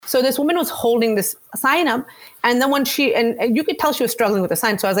So this woman was holding this sign up, and then when and you could tell she was struggling with the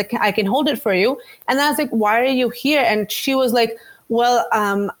sign. So I was like, I can hold it for you. And then I was like, why are you here? And she was like, well,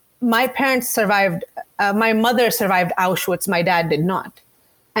 my parents survived. My mother survived Auschwitz. My dad did not.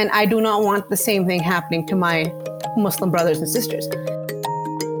 And I do not want the same thing happening to my Muslim brothers and sisters.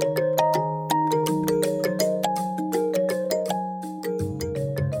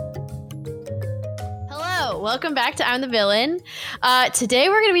 Welcome back to I'm the Villain. Today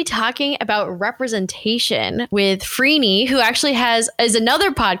we're going to be talking about representation with Freeney, who actually is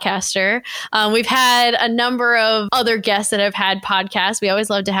another podcaster. We've had a number of other guests that have had podcasts. We always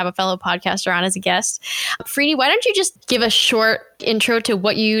love to have a fellow podcaster on as a guest. Freeney, why don't you just give a short intro to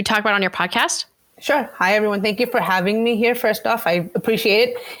what you talk about on your podcast? Sure. Hi, everyone. Thank you for having me here. First off, I appreciate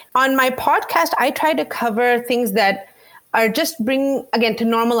it. On my podcast, I try to cover things that are just to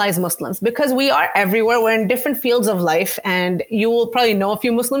normalize Muslims, because we are everywhere. We're in different fields of life, and you will probably know a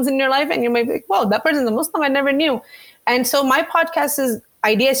few Muslims in your life, and you might be like, whoa, that person's a Muslim, I never knew. And so my podcast's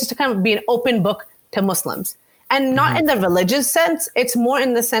idea is just to kind of be an open book to Muslims, and not in the religious sense. It's more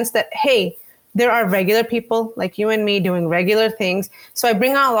in the sense that, hey, there are regular people like you and me doing regular things. So I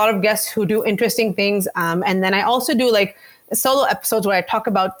bring on a lot of guests who do interesting things. And then I also do like solo episodes where I talk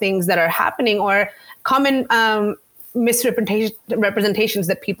about things that are happening or common misrepresentations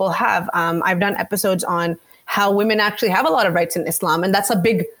that people have. I've done episodes on how women actually have a lot of rights in Islam. And that's a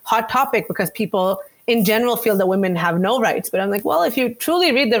big hot topic because people in general feel that women have no rights. But I'm like, well, if you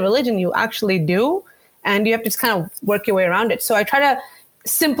truly read the religion, you actually do. And you have to just kind of work your way around it. So I try to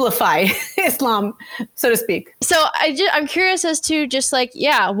simplify Islam, so to speak. So I'm curious as to just like,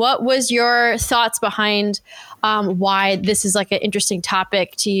 what was your thoughts behind why this is like an interesting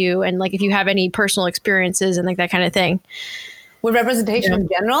topic to you, and like if you have any personal experiences and like that kind of thing. With representation in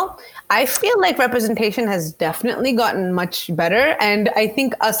general, I feel like representation has definitely gotten much better. And I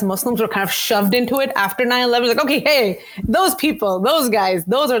think us Muslims were kind of shoved into it after 9/11. Like, okay, hey, those people, those guys,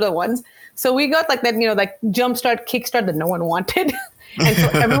 those are the ones. So we got like that, like jumpstart, kickstart that no one wanted. And so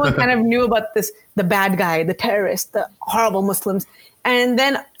everyone kind of knew about this, the bad guy, the terrorist, the horrible Muslims. And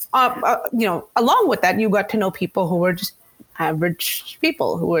then, along with that, you got to know people who were just average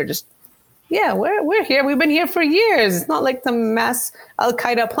people who were just, we're here. We've been here for years. It's not like some mass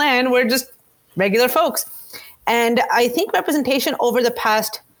Al-Qaeda plan. We're just regular folks. And I think representation over the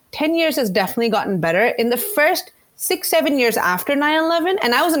past 10 years has definitely gotten better. In the first 6-7 years after 9/11,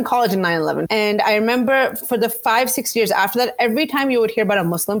 and I was in college in 9/11. And I remember for the 5-6 years after that, every time you would hear about a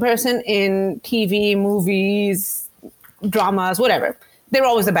Muslim person in TV, movies, dramas, whatever, they were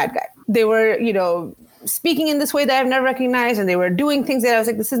always the bad guy. They were, speaking in this way that I've never recognized, and they were doing things that I was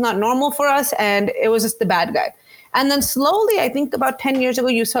like, this is not normal for us. And it was just the bad guy. And then slowly, I think about 10 years ago,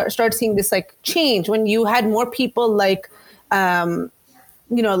 you start seeing this like change when you had more people like, Hassan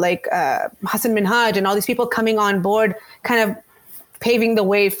Minhaj and all these people coming on board, kind of paving the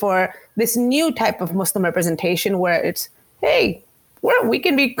way for this new type of Muslim representation where it's, hey, we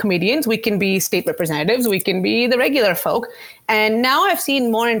can be comedians, we can be state representatives, we can be the regular folk. And now I've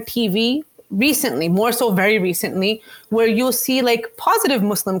seen more in TV recently, more so very recently, where you'll see like positive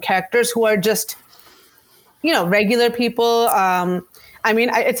Muslim characters who are just, regular people.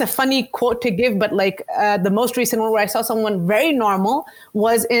 It's a funny quote to give, but like the most recent one where I saw someone very normal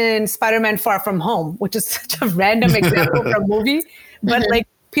was in Spider-Man Far From Home, which is such a random example for a movie. But like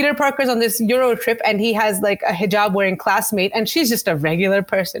Peter Parker's on this Euro trip and he has like a hijab wearing classmate and she's just a regular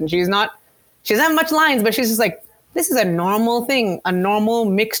person. She doesn't have much lines, but she's just like, this is a normal thing, a normal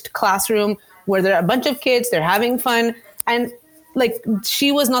mixed classroom where there are a bunch of kids, they're having fun. And like,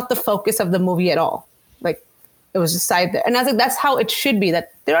 she was not the focus of the movie at all. Like, it was just side there. And I was like, that's how it should be,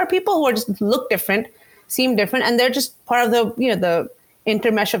 that there are people who are just look different, seem different, and they're just part of the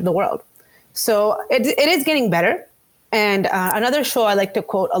intermesh of the world. So it is getting better. And another show I like to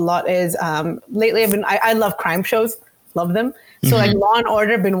quote a lot is lately I love crime shows, love them. So like Law and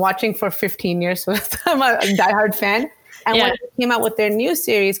Order, been watching for 15 years. So I'm a diehard fan. And when they came out with their new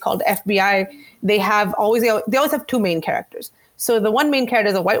series called FBI, they always have two main characters. So the one main character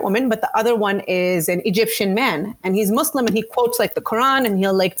is a white woman, but the other one is an Egyptian man. And he's Muslim and he quotes like the Quran and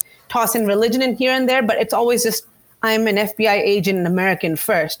he'll like toss in religion in here and there. But it's always just, I'm an FBI agent, an American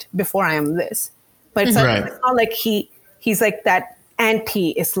first before I am this. But it's not like he's like that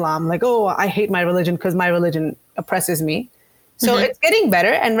anti-Islam, like, oh, I hate my religion because my religion oppresses me. So it's getting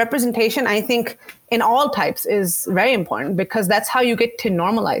better. And representation, I think, in all types is very important because that's how you get to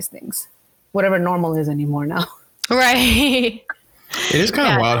normalize things, whatever normal is anymore now. Right. It is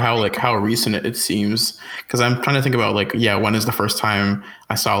kind of wild how recent it seems, because I'm trying to think about when is the first time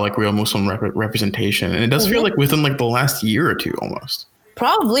I saw like real Muslim representation, and it does feel like within like the last year or two almost.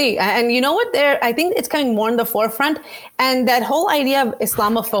 Probably. And you know what? I think it's coming more in the forefront. And that whole idea of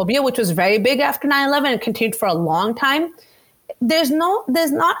Islamophobia, which was very big after 9/11 and continued for a long time. I'm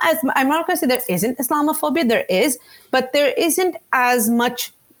not going to say there isn't Islamophobia. There is, but there isn't as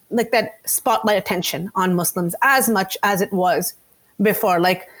much like that spotlight attention on Muslims as much as it was before.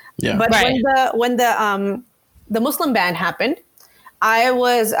 Like, but when the Muslim ban happened, I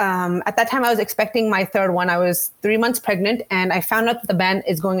was, at that time I was expecting my third one. I was 3 months pregnant and I found out that the ban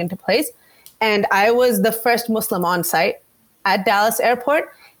is going into place. And I was the first Muslim on site at Dallas airport.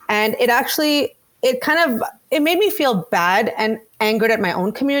 And it made me feel bad and angered at my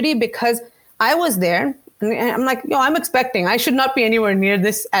own community because I was there and I'm like, I'm expecting, I should not be anywhere near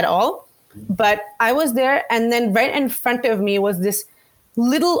this at all. But I was there. And then right in front of me was this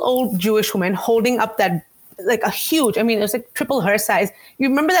little old Jewish woman holding up that like a huge, it was like triple her size. You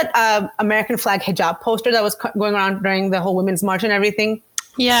remember that American flag hijab poster that was going around during the whole Women's March and everything?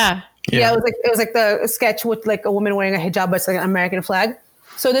 Yeah. Yeah, it was like the sketch with like a woman wearing a hijab, but it's like an American flag.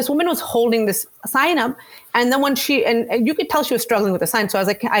 So this woman was holding this sign up, and then when and you could tell she was struggling with the sign. So I was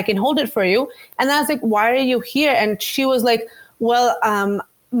like, I can hold it for you. And then I was like, why are you here? And she was like, well,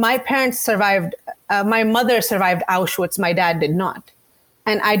 my parents survived. My mother survived Auschwitz. My dad did not.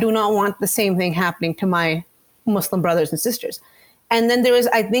 And I do not want the same thing happening to my Muslim brothers and sisters. And then there was,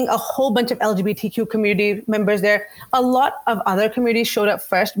 I think, a whole bunch of LGBTQ community members there. A lot of other communities showed up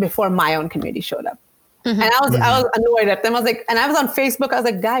first before my own community showed up. Mm-hmm. And I was annoyed at them. I was like, and I was on Facebook. I was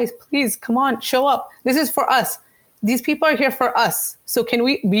like, guys, please come on, show up. This is for us. These people are here for us. So can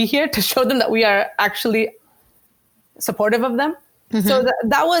we be here to show them that we are actually supportive of them? Mm-hmm. So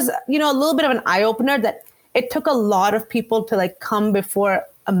that was, a little bit of an eye opener that it took a lot of people to like come before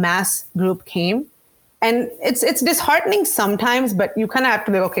a mass group came. And it's disheartening sometimes, but you kind of have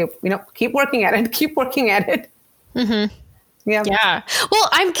to be, okay, keep working at it, keep working at it. Mm-hmm. Yeah. Yeah. Well,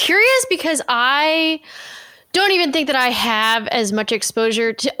 I'm curious because I don't even think that I have as much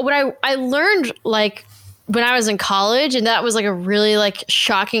exposure to what I learned like when I was in college. And that was like a really like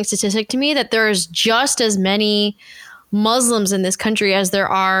shocking statistic to me that there's just as many Muslims in this country as there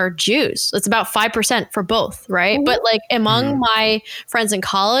are Jews. It's about 5% for both, right? Mm-hmm. But like among my friends in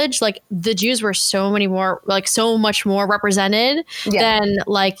college, like the Jews were so much more represented than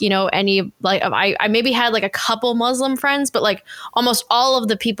like, any, like I maybe had like a couple Muslim friends, but like almost all of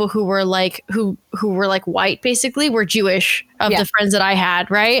the people who were like, who were like white basically were Jewish of the friends that I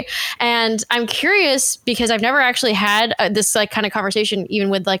had. Right. And I'm curious because I've never actually had this like kind of conversation, even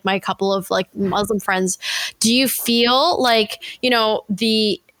with like my couple of like Muslim friends. Do you feel like,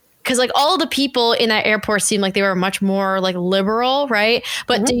 because like all the people in that airport seemed like they were much more like liberal, right?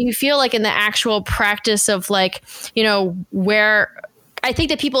 But do you feel like in the actual practice of like, where I think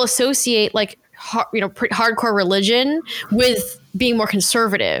that people associate like, hardcore religion with being more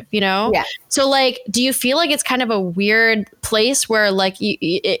conservative, Yeah. So like, do you feel like it's kind of a weird place where like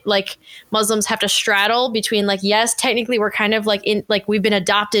like Muslims have to straddle between like, yes, technically we're kind of like we've been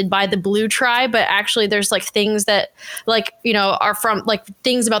adopted by the blue tribe, but actually there's like things that like, are from like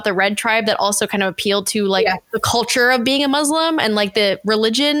things about the red tribe that also kind of appeal to like the culture of being a Muslim and like the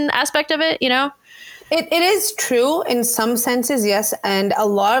religion aspect of it, It is true in some senses, yes. And a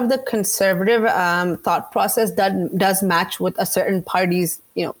lot of the conservative thought process does match with a certain party's,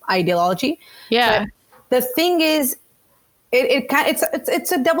 ideology. Yeah. But the thing is,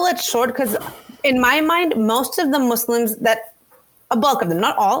 it's a double-edged sword because in my mind, most of the Muslims a bulk of them,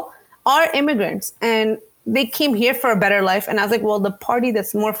 not all, are immigrants. And they came here for a better life. And I was like, well, the party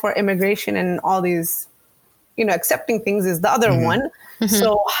that's more for immigration and all these, accepting things is the other one. Mm-hmm.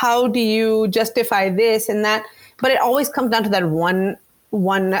 So how do you justify this and that? But it always comes down to that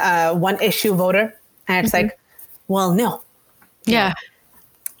one issue voter. And it's like, well, no. Yeah.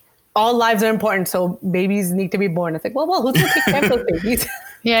 All lives are important. So babies need to be born. It's like, well, who's going to take care of those babies?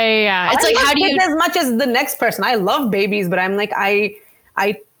 Yeah. It's like, how do you... as much as the next person. I love babies, but I'm like, I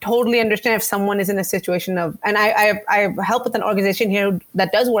totally understand if someone is in a situation of... And I help with an organization here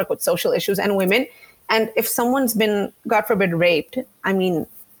that does work with social issues and women. And if someone's been, God forbid, raped,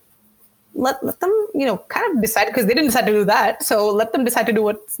 let them, kind of decide because they didn't decide to do that. So let them decide to do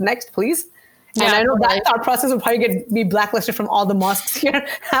what's next, please. Yeah, and I know that thought process would probably be blacklisted from all the mosques here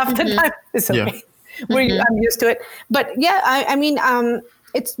half the time. It's okay. Yeah. I'm used to it. But yeah,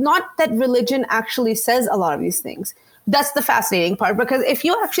 it's not that religion actually says a lot of these things. That's the fascinating part, because if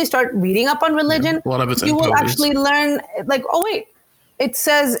you actually start reading up on religion, you will actually learn like, oh, wait. It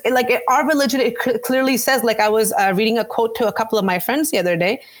says, like, our religion, it clearly says, like, I was reading a quote to a couple of my friends the other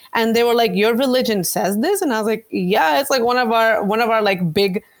day, and they were like, your religion says this? And I was like, yeah, it's like one of our like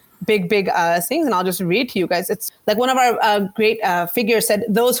big big things, and I'll just read to you guys. It's like one of our great figures said,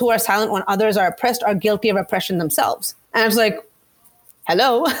 "Those who are silent when others are oppressed are guilty of oppression themselves." And I was like,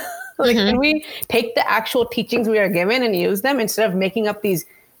 hello. Like, can we take the actual teachings we are given and use them instead of making up these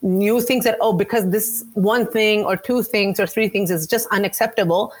new things that, oh, because this one thing or two things or three things is just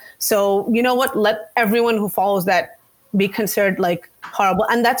unacceptable. So you know what? Let everyone who follows that be considered like horrible.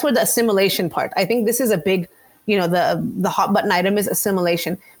 And that's where the assimilation part, I think this is a big, the hot button item is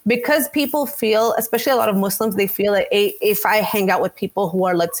assimilation, because people feel, especially a lot of Muslims, they feel that if I hang out with people who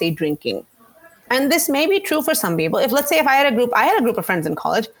are, let's say, drinking, and this may be true for some people. If, let's say, if I had a group of friends in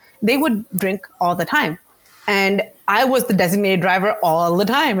college, they would drink all the time. And I was the designated driver all the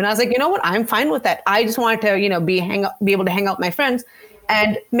time. And I was like, you know what? I'm fine with that. I just wanted to, be able to hang out with my friends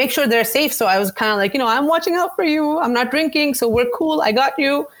and make sure they're safe. So I was kind of like, I'm watching out for you. I'm not drinking. So we're cool. I got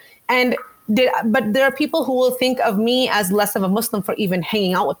you. But there are people who will think of me as less of a Muslim for even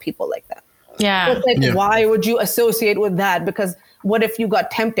hanging out with people like that. Yeah. So it's like, why would you associate with that? Because what if you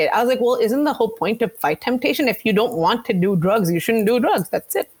got tempted? I was like, well, isn't the whole point to fight temptation? If you don't want to do drugs, you shouldn't do drugs.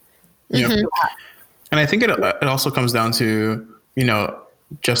 That's it. Yeah. And I think it also comes down to,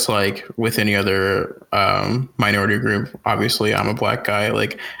 just like with any other minority group, obviously I'm a Black guy,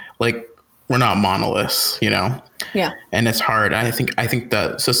 like we're not monoliths, Yeah. And it's hard. I think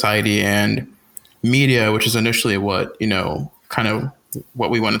that society and media, which is initially what, kind of what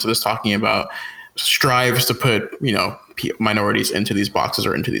we went into this talking about, strives to put, minorities into these boxes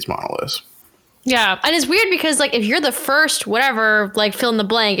or into these monoliths. Yeah. And it's weird because, like, if you're the first, whatever, like, fill in the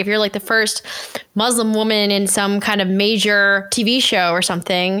blank, if you're like the first Muslim woman in some kind of major TV show or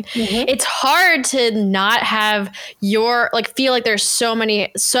something, it's hard to not have feel like there's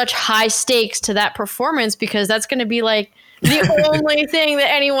such high stakes to that performance, because that's going to be like the only thing that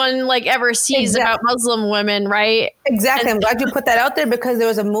anyone like ever sees about Muslim women, right? Exactly. I'm glad you put that out there, because there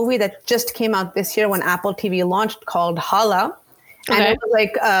was a movie that just came out this year when Apple TV launched called Hala. And it was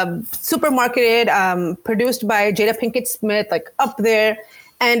like super marketed, produced by Jada Pinkett Smith, like up there.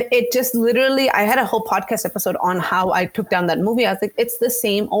 And it just literally, I had a whole podcast episode on how I took down that movie. I was like, it's the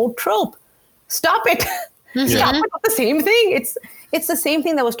same old trope. Stop it. Stop it with the same thing. It's the same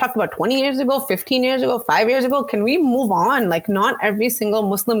thing that was talked about 20 years ago, 15 years ago, 5 years ago. Can we move on? Like, not every single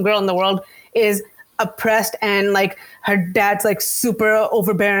Muslim girl in the world is oppressed, and like her dad's like super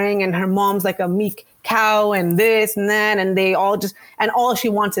overbearing and her mom's like a meek cow and this and that, and they all all she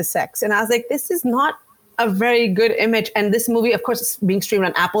wants is sex. And I was like, this is not a very good image. And this movie, of course, is being streamed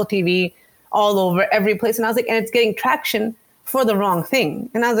on Apple TV all over every place. And I was like, and it's getting traction for the wrong thing.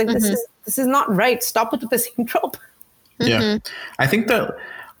 And I was like, this is not right. Stop it with the same trope. Yeah. I think that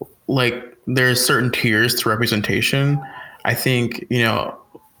like there's certain tiers to representation. I think,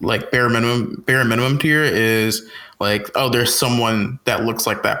 like bare minimum tier is like, oh, there's someone that looks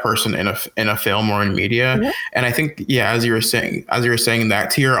like that person in a film or in media. And I think, as you were saying, that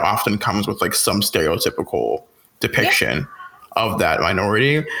tier often comes with like some stereotypical depiction of that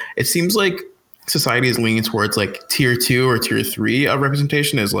minority. It seems like society is leaning towards like tier 2 or tier 3 of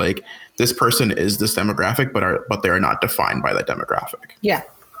representation, is like, this person is this demographic, but they are not defined by that demographic. Yeah.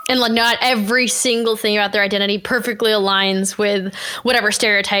 And like not every single thing about their identity perfectly aligns with whatever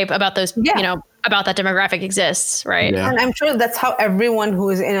stereotype about those, about that demographic exists, right? Yeah. And I'm sure that's how everyone who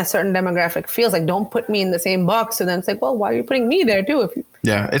is in a certain demographic feels. Like, don't put me in the same box. So then it's like, well, why are you putting me there too?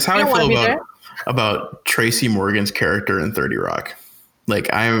 It's how I feel about Tracy Morgan's character in 30 Rock.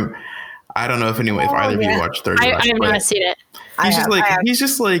 Like, I don't know if either of you watched 30 Rock. I have not seen it. He's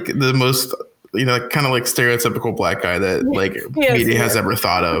just like the most, kind of like stereotypical Black guy that like media has ever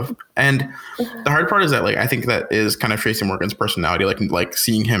thought of. And the hard part is that like, I think that is kind of Tracy Morgan's personality, like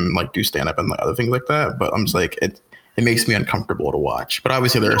seeing him like do stand up and like other things like that. But I'm just like, it makes me uncomfortable to watch. But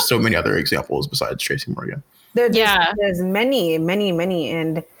obviously there are so many other examples besides Tracy Morgan. There's many.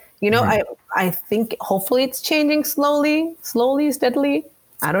 And, I think hopefully it's changing slowly, steadily.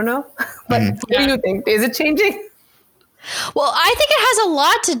 I don't know. But what do you think? Is it changing? Well, I think it has a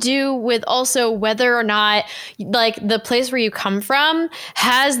lot to do with also whether or not like the place where you come from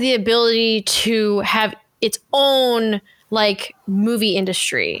has the ability to have its own like movie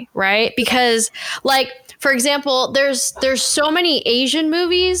industry, right? Because like, for example, there's so many Asian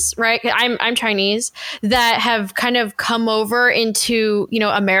movies, right? I'm Chinese, that have kind of come over into,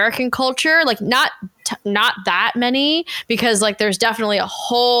 American culture, like not not that many, because like there's definitely a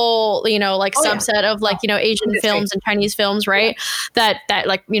whole, like subset of like, Asian films and Chinese films, right? That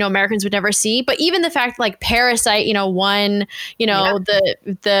like, Americans would never see. But even the fact like Parasite, won,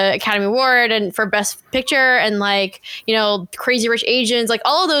 the Academy Award and for Best Picture, and like, Crazy Rich Asians, like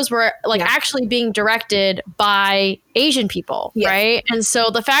all of those were like actually being directed by Asian people, right? And so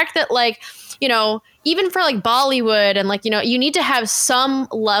the fact that like, even for like Bollywood and like, you need to have some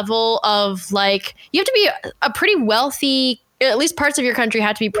level of like, you have to be a pretty wealthy, at least parts of your country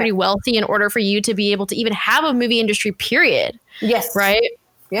have to be pretty wealthy in order for you to be able to even have a movie industry, period. Yes. Right.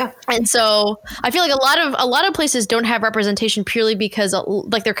 Yeah. And so I feel like a lot of places don't have representation purely because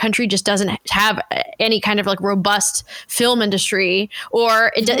like their country just doesn't have any kind of like robust film industry,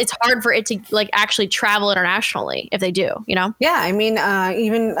 or it's hard for it to like actually travel internationally if they do, Yeah. I mean,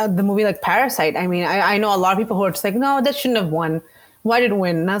 even the movie like Parasite, I mean, I know a lot of people who are just like, no, that shouldn't have won. Why did it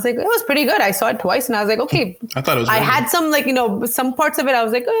win? And I was like, it was pretty good. I saw it twice and I was like, okay. I thought it was I had some like, some parts of it. I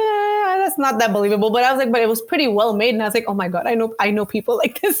was like, that's not that believable. But I was like, but it was pretty well made. And I was like, oh my God, I know people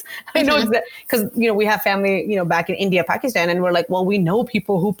like this. I know because, we have family, back in India, Pakistan. And we're like, well, we know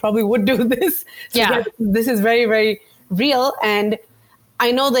people who probably would do this. So this is very, very real. And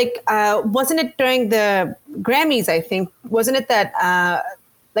I know like, wasn't it during the Grammys, I think, wasn't it that,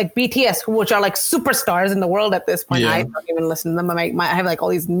 like BTS, which are like superstars in the world at this point. I don't even listen to them. I have like all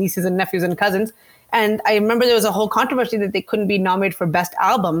these nieces and nephews and cousins. And I remember there was a whole controversy that they couldn't be nominated for Best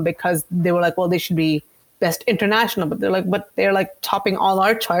Album because they were like, well, they should be Best International. But they're like topping all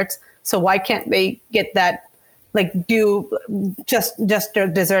our charts. So why can't they get that, like do just their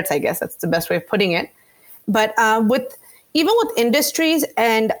desserts, I guess. That's the best way of putting it. But even with industries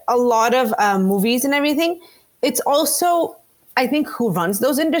and a lot of movies and everything, it's also, I think, who runs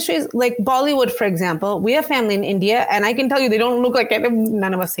those industries. Like Bollywood, for example, we have family in India, and I can tell you they don't look like it.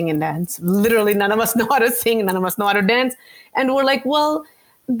 None of us sing and dance. Literally, none of us know how to sing. None of us know how to dance. And we're like, well,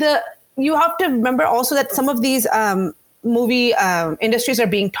 you have to remember also that some of these movie industries are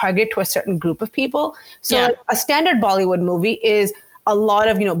being targeted to a certain group of people. So like a standard Bollywood movie is a lot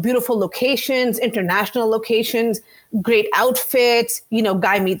of, beautiful locations, international locations, great outfits,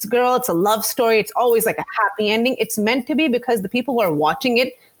 guy meets girl. It's a love story. It's always like a happy ending. It's meant to be because the people who are watching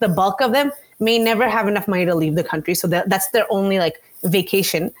it, the bulk of them may never have enough money to leave the country. So that's their only like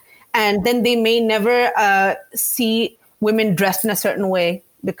vacation. And then they may never see women dressed in a certain way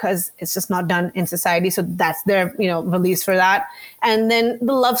because it's just not done in society. So that's their, release for that. And then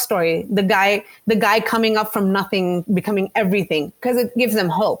the love story, the guy coming up from nothing, becoming everything, because it gives them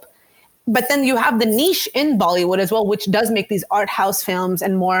hope. But then you have the niche in Bollywood as well, which does make these art house films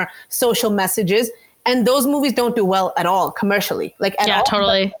and more social messages. And those movies don't do well at all commercially, like at all.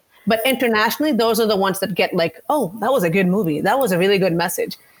 Totally. But internationally, those are the ones that get like, oh, that was a good movie. That was a really good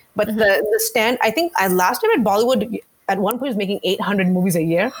message. But the I think I last time at Bollywood at one point was making 800 movies a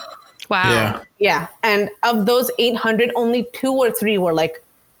year. Wow. Yeah. And of those 800, only 2 or 3 were like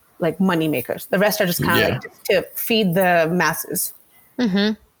money makers. The rest are just kind of like to feed the masses.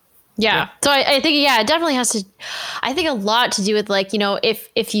 Mm-hmm. Yeah. So I think, it definitely has to, I think a lot to do with like,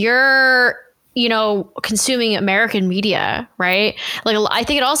 if you're, consuming American media, right? Like, I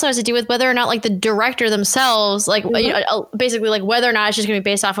think it also has to do with whether or not like the director themselves, like basically like whether or not it's just going to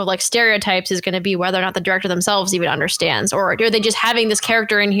be based off of like stereotypes is going to be whether or not the director themselves even understands, or are they just having this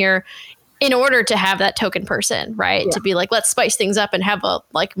character in here in order to have that token person, right? To be like, let's spice things up and have a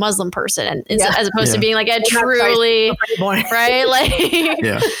like Muslim person, and as opposed to being like a truly, right? Like,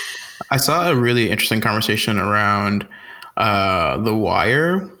 I saw a really interesting conversation around The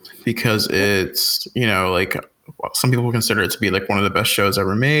Wire, because it's, like some people consider it to be like one of the best shows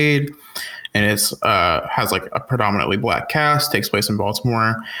ever made. And it's has like a predominantly Black cast, takes place in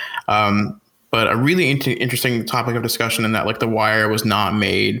Baltimore. But a really interesting topic of discussion in that like The Wire was not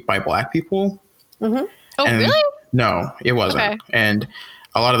made by Black people. Mm-hmm. Oh, really? No, it wasn't. Okay. And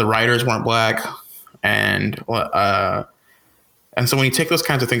a lot of the writers weren't Black. And so when you take those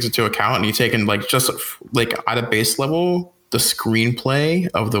kinds of things into account and you take in like just like at a base level, the screenplay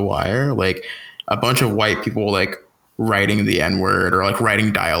of The Wire, like a bunch of white people like writing the N-word or like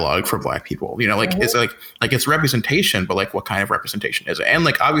writing dialogue for Black people, it's like it's representation, but like what kind of representation is it? And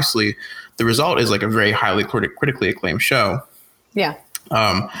like obviously the result is like a very highly critically acclaimed show. Yeah.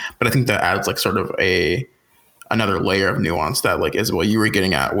 But I think that adds like sort of another layer of nuance that like is what you were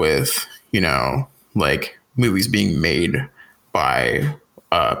getting at with, like movies being made by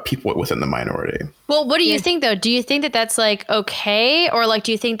people within the minority. Well, what do you think though? Do you think that that's like okay, or like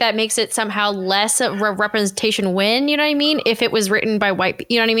do you think that makes it somehow less of a representation win? You know what I mean? If it was written by white,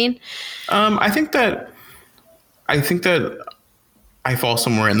 you know what I mean? I think that I fall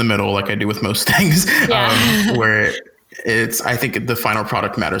somewhere in the middle, like I do with most things, Yeah. where I think the final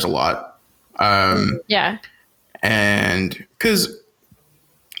product matters a lot. Yeah. And because,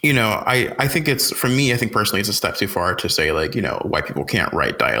 I think for me, I think personally, it's a step too far to say like, white people can't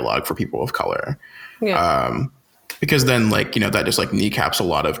write dialogue for people of color. Yeah. Because then that just like kneecaps a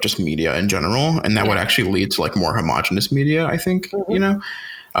lot of just media in general. And that would actually lead to like more homogenous media, I think,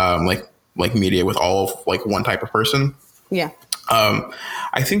 like media with all of like one type of person. Yeah.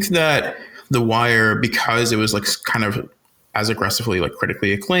 I think that The Wire, because it was like kind of as aggressively like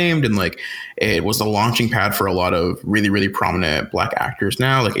critically acclaimed, and like it was the launching pad for a lot of really, really prominent Black actors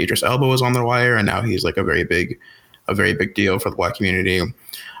now, like Idris Elba was on The Wire, and now he's like a very big deal for the Black community.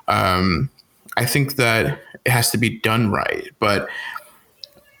 I think that it has to be done right. But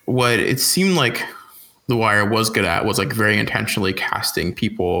what it seemed like The Wire was good at was like very intentionally casting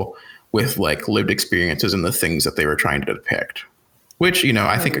people with like lived experiences in the things that they were trying to depict, which,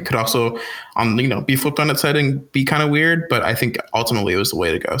 I think it could also be flipped on its head and be kind of weird. But I think ultimately it was the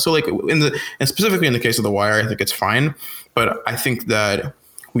way to go. So like and specifically in the case of The Wire, I think it's fine. But I think that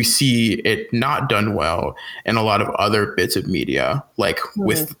we see it not done well in a lot of other bits of media, like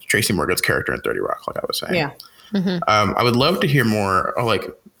with Tracy Morgan's character in 30 Rock, like I was saying. Yeah. I would love to hear more,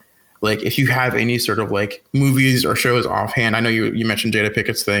 like if you have any sort of like movies or shows offhand. I know you mentioned Jada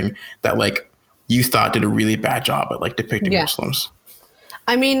Pickett's thing that like you thought did a really bad job at like depicting Muslims.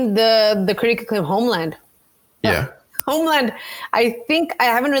 I mean, the critically acclaimed Homeland. Yeah. Homeland, I think I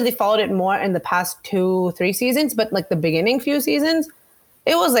haven't really followed it more in the past 2-3 seasons, but like the beginning few seasons,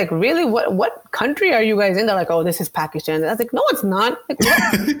 it was like, really, what country are you guys in? They're like, oh, this is Pakistan. And I was like, no, it's not. Like,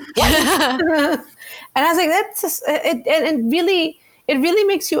 what? And I was like, that's just, it really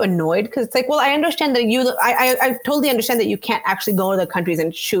makes you annoyed, because it's like, well, I understand that I totally understand that you can't actually go to the countries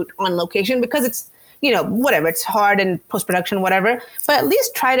and shoot on location because it's, whatever, it's hard and post-production, whatever, but at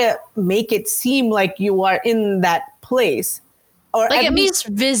least try to make it seem like you are in that place. Or like at least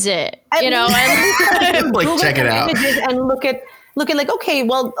visit, and like check it out and look at like, okay,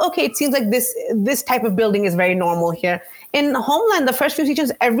 it seems like this type of building is very normal here. In Homeland, the first few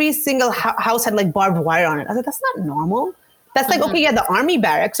seasons, every single house had like barbed wire on it. I was like, that's not normal. That's like, okay, yeah, the army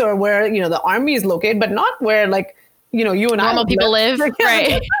barracks or where, the army is located, but not where like, you and normal people live. Like,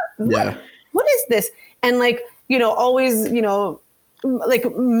 right. Yeah. What is this? And like, always,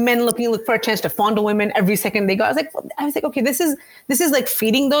 like men look for a chance to fondle women every second they go. I was like, okay, this is like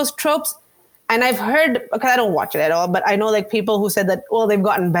feeding those tropes. And I've heard, because I don't watch it at all, but I know like people who said that, well, they've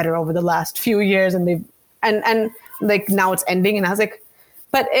gotten better over the last few years, and and like now it's ending. And I was like,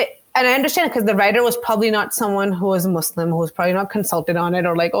 and I understand because the writer was probably not someone who was Muslim, who was probably not consulted on it,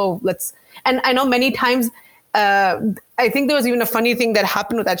 or like, and I know many times, I think there was even a funny thing that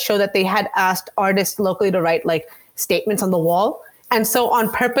happened with that show, that they had asked artists locally to write like statements on the wall. And so on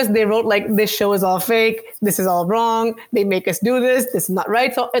purpose, they wrote like, this show is all fake. This is all wrong. They make us do this. This is not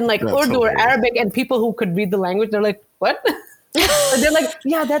right. So, and like That's Urdu or hilarious. Arabic, and people who could read the language, they're like, what? But they're like,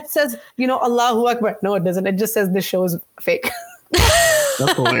 yeah, that says, Allahu Akbar. No, it doesn't. It just says this show is fake.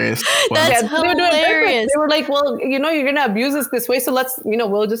 That's hilarious. Wow. That's They were doing it hilarious. They were like, well, you're going to abuse us this way. So let's,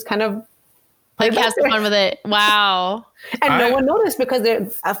 we'll just kind of Like have some fun with it. Wow. And no one noticed, because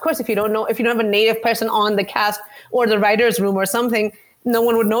of course, if you don't have a native person on the cast or the writer's room or something, no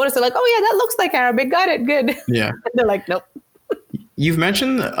one would notice. They're like, oh yeah, that looks like Arabic. Got it. Good. Yeah. And they're like, nope. You've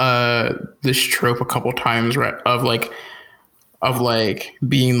mentioned this trope a couple times, right? Of like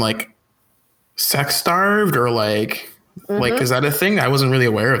being like sex starved, or like is that a thing? I wasn't really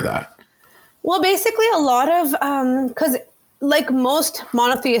aware of that. Well, basically a lot of, because like most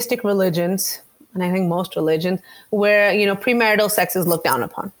monotheistic religions, and I think most religions, where, premarital sex is looked down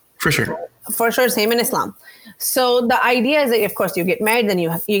upon. For sure. For sure. Same in Islam. So the idea is that, of course, you get married, then you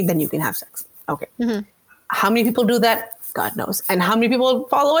can have sex. Okay. Mm-hmm. How many people do that? God knows. And how many people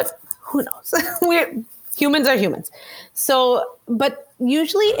follow it? Who knows? Humans are humans. So, but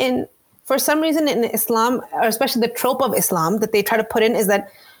usually for some reason in Islam, or especially the trope of Islam that they try to put in, is that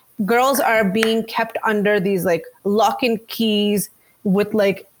girls are being kept under these like lock and keys with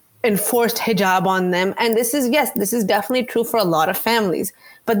like enforced hijab on them. And this is definitely true for a lot of families,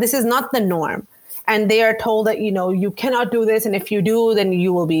 but this is not the norm. And they are told that, you cannot do this. And if you do, then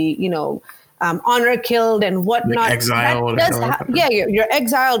you will be, honor killed and whatnot. Like exiled. You're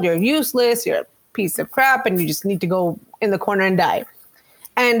exiled. You're useless. You're a piece of crap. And you just need to go in the corner and die.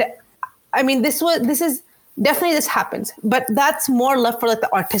 And I mean, this happens, but that's more left for like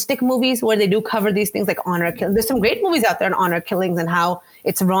the artistic movies where they do cover these things like honor killing. There's some great movies out there on honor killings and how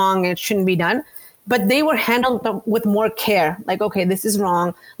it's wrong and it shouldn't be done. But they were handled with more care. Like, okay, this is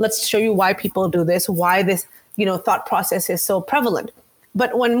wrong. Let's show you why people do this, why this thought process is so prevalent.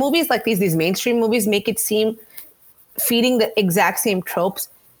 But when movies like these mainstream movies make it seem feeding the exact same tropes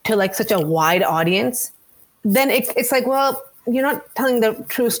to like such a wide audience, then it's like, well, you're not telling the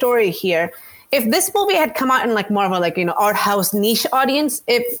true story here. If this movie had come out in like more of a like, art house niche audience,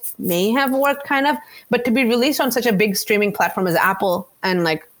 it may have worked kind of, but to be released on such a big streaming platform as Apple and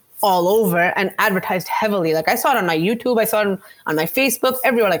like all over and advertised heavily. Like I saw it on my YouTube, I saw it on my Facebook,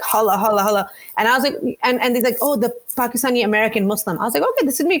 everywhere, like holla, holla, holla. And I was like, and he's like, oh, the Pakistani American Muslim. I was like, okay,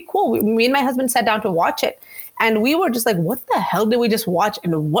 this would be cool. Me and my husband sat down to watch it. And we were just like, what the hell did we just watch?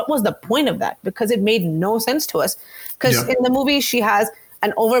 And what was the point of that? Because it made no sense to us. Because in the movie, she has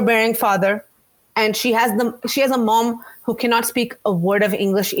an overbearing father, and she has a mom who cannot speak a word of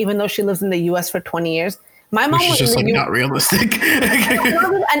English, even though she lives in the US for 20 years. My mom was just like not realistic.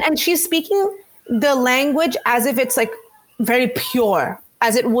 and she's speaking the language as if it's like very pure,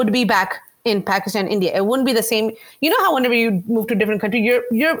 as it would be back in Pakistan, India. It wouldn't be the same. You know how whenever you move to a different country,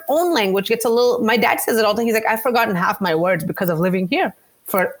 your own language gets a little, my dad says it all the time. He's like, I've forgotten half my words because of living here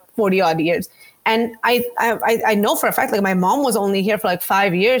for 40 odd years. And I know for a fact, like my mom was only here for like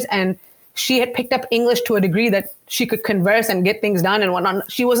 5 years, and she had picked up English to a degree that she could converse and get things done and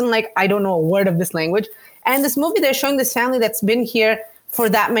whatnot. She wasn't like, I don't know a word of this language. And this movie, they're showing this family that's been here for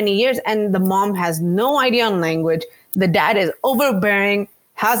that many years, and the mom has no idea on language. The dad is overbearing,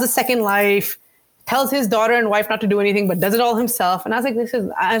 has a second life, tells his daughter and wife not to do anything, but does it all himself. And I was like,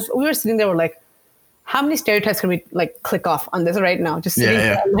 as we were sitting there, we're like, how many stereotypes can we like click off on this right now? Just sitting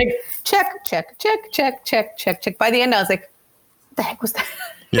there, like, check. By the end, I was like, what the heck was that?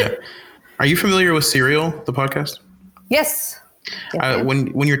 Yeah. Are you familiar with Serial, the podcast? Yes.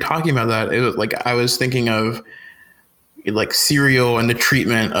 When you're talking about that, it was like I was thinking of like Serial and the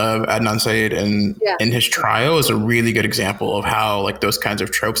treatment of Adnan Syed in his trial is a really good example of how like those kinds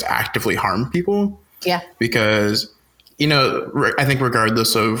of tropes actively harm people. Yeah. Because, I think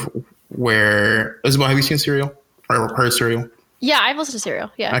regardless of where, Isabel, have you seen Serial or heard Serial? Yeah, I've listened to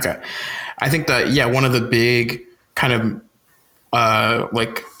Serial. Yeah. Okay. I think that, one of the big kind of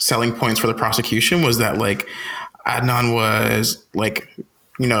like selling points for the prosecution was that like Adnan was like,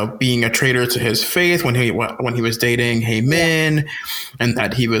 being a traitor to his faith when he was dating Hae Min, and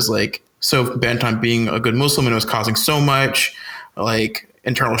that he was like so bent on being a good Muslim and it was causing so much like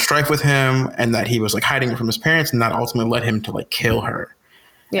internal strife with him, and that he was like hiding it from his parents, and that ultimately led him to like kill her.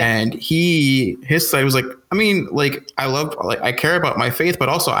 Yeah. And his side was like, I mean, like I care about my faith, but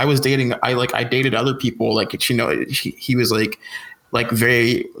also I dated other people. Like, he was like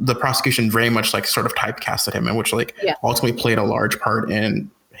the prosecution very much like sort of typecasted him, and which ultimately played a large part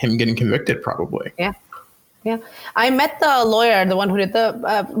in him getting convicted probably. Yeah. Yeah. I met the lawyer, the one who did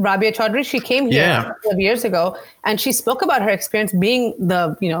the Rabia Chaudhry. She came here a couple of years ago, and she spoke about her experience being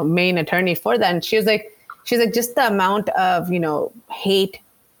the, main attorney for that. And she's like, just the amount of, hate,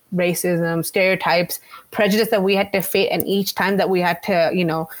 racism, stereotypes, prejudice that we had to face. And each time that we had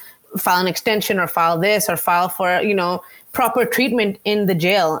to, file an extension or file this or file for, proper treatment in the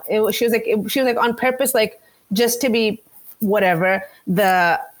jail. She was like on purpose, like just to be whatever.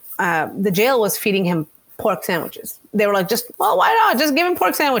 The jail was feeding him pork sandwiches. They were like, why not? Just give him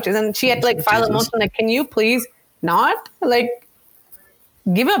pork sandwiches. And she had to like file a motion like, can you please not like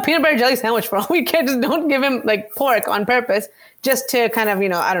give him a peanut butter jelly sandwich for all we can. Just don't give him like pork on purpose, just to kind of,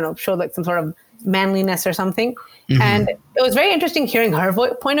 I don't know, show like some sort of manliness or something. Mm-hmm. And it was very interesting hearing her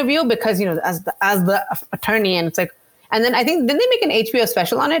point of view, because, as the attorney, and it's like, and then I think, didn't they make an HBO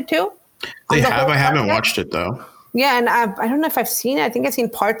special on it too? They have. I haven't watched it though. Yeah. And I don't know if I've seen it. I think I've seen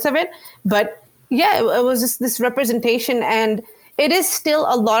parts of it, but yeah, it was just this representation, and it is still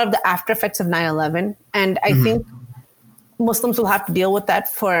a lot of the after effects of 9/11. And I think Muslims will have to deal with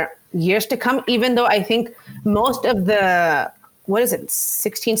that for years to come, even though I think most of the,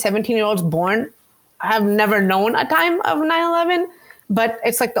 16, 17-year-olds born have never known a time of 9/11. But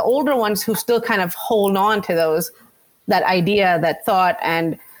it's like the older ones who still kind of hold on to that idea, that thought.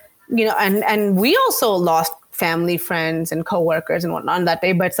 And, and we also lost family, friends, and coworkers and whatnot on that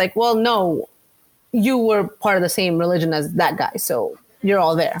day. But it's like, well, no, you were part of the same religion as that guy, so you're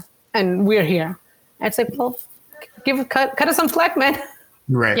all there, and we're here. And it's like, well, cut us some slack, man.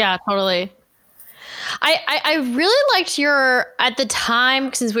 Right. Yeah, totally. I really liked at the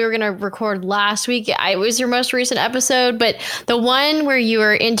time, since we were going to record last week, it was your most recent episode, but the one where you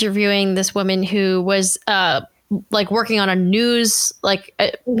were interviewing this woman who was like working on a news, like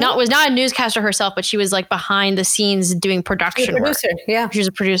was not a newscaster herself, but she was like behind the scenes doing production work. Yeah. She was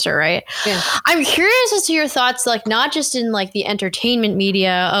a producer, right? Yeah. I'm curious as to your thoughts, like not just in like the entertainment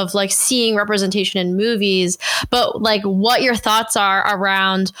media of like seeing representation in movies, but like what your thoughts are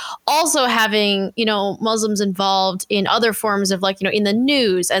around also having, you know, Muslims involved in other forms of like, you know, in the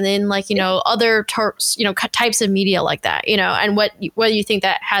news and in like, you know, other types of media like that, you know, and whether you think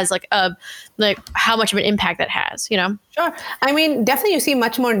that has like how much of an impact that has, you know? Sure. I mean, definitely you see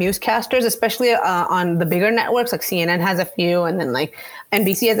much more newscasters, especially on the bigger networks, like CNN has a few, and then like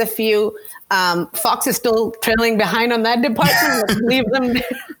NBC has a few. Fox is still trailing behind on that department. Like, leave them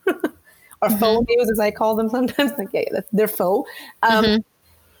there. Or faux news, as I call them sometimes. Like, yeah, they're faux.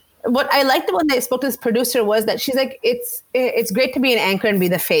 What I liked when I spoke to this producer was that she's like, it's great to be an anchor and be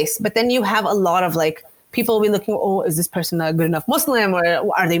the face, but then you have a lot of like, people will be looking, oh, is this person a good enough Muslim? Or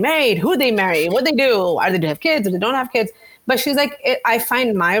are they married? Who they marry? What they do? Are they do have kids? Or they don't have kids? But she's like, I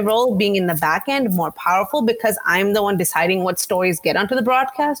find my role being in the back end more powerful because I'm the one deciding what stories get onto the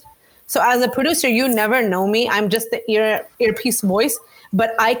broadcast. So as a producer, you never know me. I'm just the earpiece voice.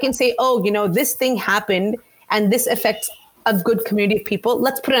 But I can say, oh, you know, this thing happened and this affects a good community of people.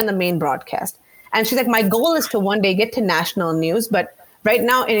 Let's put it on the main broadcast. And she's like, my goal is to one day get to national news, but right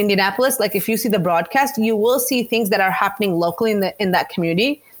now in Indianapolis, like if you see the broadcast, you will see things that are happening locally in that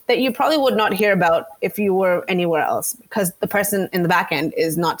community that you probably would not hear about if you were anywhere else, because the person in the back end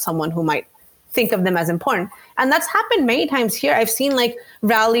is not someone who might think of them as important. And that's happened many times here. I've seen like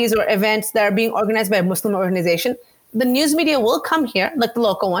rallies or events that are being organized by a Muslim organization. The news media will come here, like the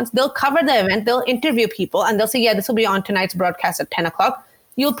local ones. They'll cover the event. They'll interview people and they'll say, yeah, this will be on tonight's broadcast at 10 o'clock.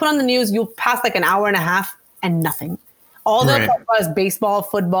 You'll put on the news. You'll pass like an hour and a half and nothing. All they'll talk about is baseball,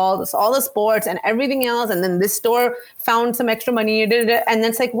 football, all the sports and everything else. And then this store found some extra money. And then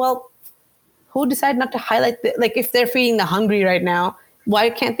it's like, well, who decided not to highlight like if they're feeding the hungry right now,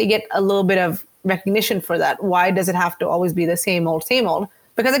 why can't they get a little bit of recognition for that? Why does it have to always be the same old, same old?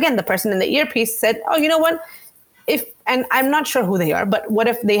 Because again, the person in the earpiece said, oh, you know what? And I'm not sure who they are, but what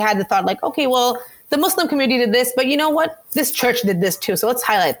if they had the thought like, okay, well, the Muslim community did this, but you know what? This church did this too. So let's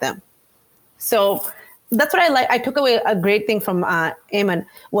highlight them. So that's what I like. I took away a great thing from Ayman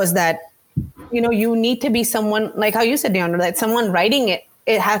was that, you know, you need to be someone like how you said, Deandra, that someone writing it,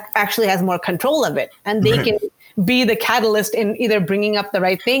 actually has more control of it. And they can be the catalyst in either bringing up the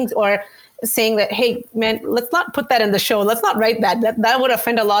right things or saying that, hey, man, let's not put that in the show. Let's not write that. That would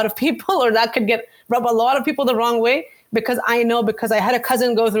offend a lot of people or that could rub a lot of people the wrong way because I had a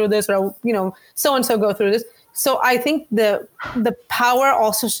cousin go through this or, you know, so-and-so go through this. So I think the power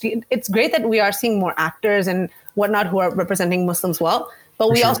also, it's great that we are seeing more actors and whatnot who are representing Muslims well,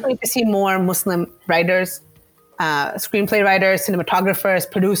 but we also need to see more Muslim writers, screenplay writers, cinematographers,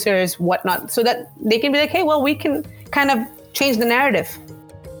 producers, whatnot, so that they can be like, hey, well, we can kind of change the narrative.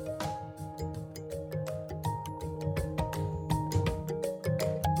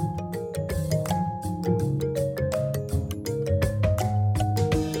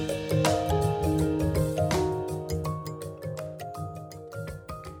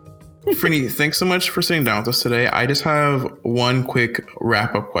 Frini, thanks so much for sitting down with us today. I just have one quick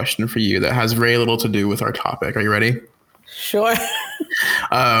wrap-up question for you that has very little to do with our topic. Are you ready? Sure.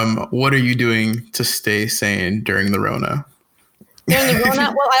 What are you doing to stay sane during the Rona? During the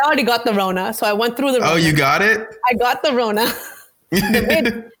Rona? Well, I already got the Rona, so I went through the Rona. Oh, you got it? I got the Rona.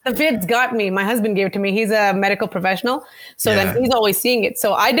 The vids got me. My husband gave it to me. He's a medical professional, so then he's always seeing it.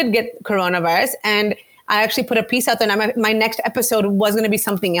 So I did get coronavirus, and I actually put a piece out there. And my next episode was going to be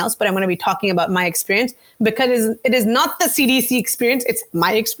something else, but I'm going to be talking about my experience because it is not the CDC experience. It's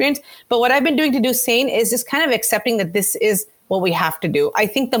my experience. But what I've been doing to do sane is just kind of accepting that this is what we have to do. I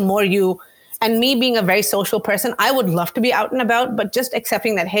think the more and me being a very social person, I would love to be out and about, but just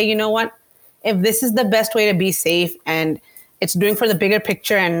accepting that, hey, you know what? If this is the best way to be safe and it's doing for the bigger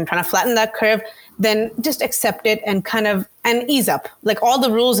picture and trying to flatten that curve, then just accept it and and ease up. Like all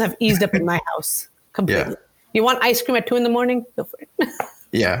the rules have eased up in my house. Completely. Yeah. You want ice cream at 2 a.m? Go for it.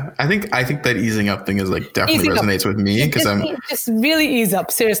 Yeah, I think that easing up thing is like definitely resonates with me because I'm just really ease up.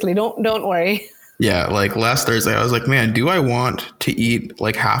 Seriously, don't worry. Yeah, like last Thursday, I was like, man, do I want to eat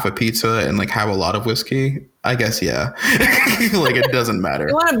like half a pizza and like have a lot of whiskey? I guess yeah. Like it doesn't matter.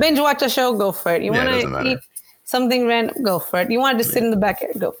 You want to binge watch a show? Go for it. You want to eat something random? Go for it. You want to just sit in the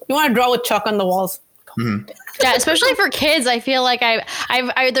backyard? Go for it. You want to draw with chalk on the walls? Mm-hmm. Yeah, especially for kids, I feel like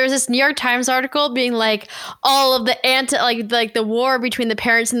there's this New York Times article being like all of the like the war between the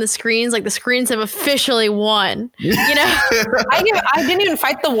parents and the screens, like the screens have officially won. You know, I didn't even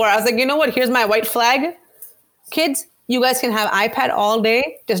fight the war. I was like, you know what? Here's my white flag, kids. you guys can have iPad all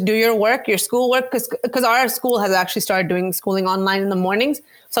day. Just do your work, your schoolwork, because our school has actually started doing schooling online in the mornings.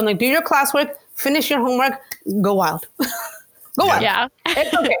 So I'm like, do your classwork, finish your homework, go wild. Go wild. Yeah.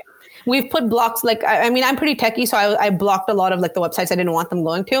 It's okay. We've put blocks. Like, I mean, I'm pretty techie, so I blocked a lot of like the websites I didn't want them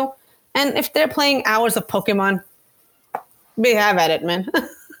going to. And if they're playing hours of Pokemon, be have at it, man.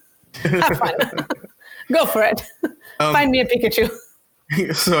 Have fun. Go for it. Find me a Pikachu.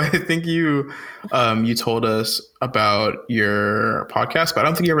 So I think you told us about your podcast, but I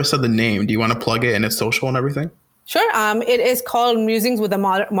don't think you ever said the name. Do you want to plug it and its social and everything? Sure. It is called Musings with a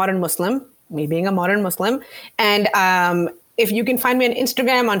Modern Muslim, me being a modern Muslim. And if you can find me on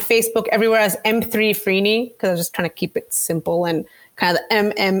Instagram, on Facebook, everywhere as M3 Freeney, because I was just trying to keep it simple and kind of the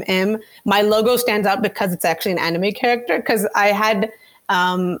MMM. My logo stands out because it's actually an anime character, because I had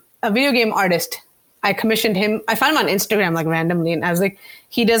a video game artist. I commissioned him. I found him on Instagram like randomly, and I was like,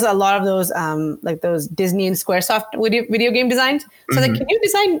 he does a lot of those like those Disney and SquareSoft video game designs. So I was like, can you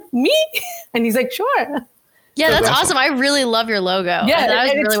design me? And he's like, sure. Yeah, that's awesome. I really love your logo. Yeah, that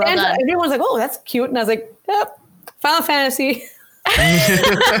was really well done. Everyone's like, oh, that's cute, and I was like, yep, Final Fantasy.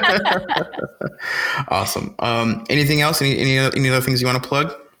 Awesome. Anything else? Any other things you want to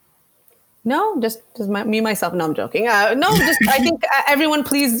plug? No, just me, myself. No, I'm joking. No, just I think everyone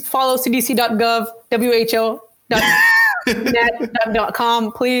please follow cdc.gov,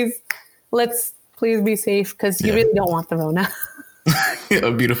 who.net.com. Please, please be safe, because you really don't want the Rona.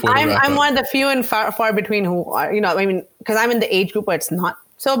 A beautiful. I'm one of the few and far between who are, I mean, because I'm in the age group where it's not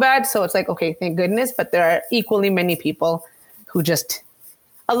so bad. So it's like, okay, thank goodness. But there are equally many people who just,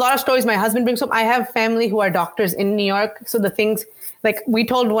 a lot of stories my husband brings up. I have family who are doctors in New York. So the things, like we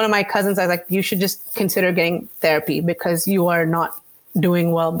told one of my cousins, I was like, you should just consider getting therapy because you are not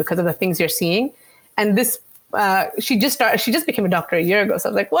doing well because of the things you're seeing. And this, she just became a doctor a year ago. So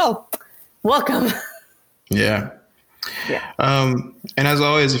I was like, well, welcome. Yeah. Yeah. And as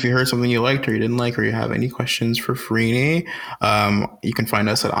always, if you heard something you liked or you didn't like, or you have any questions for Freeney, you can find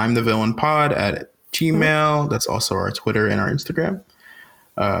us at I'm the Villain Pod at Gmail. Mm-hmm. That's also our Twitter and our Instagram.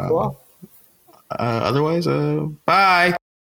 Cool. Otherwise, bye.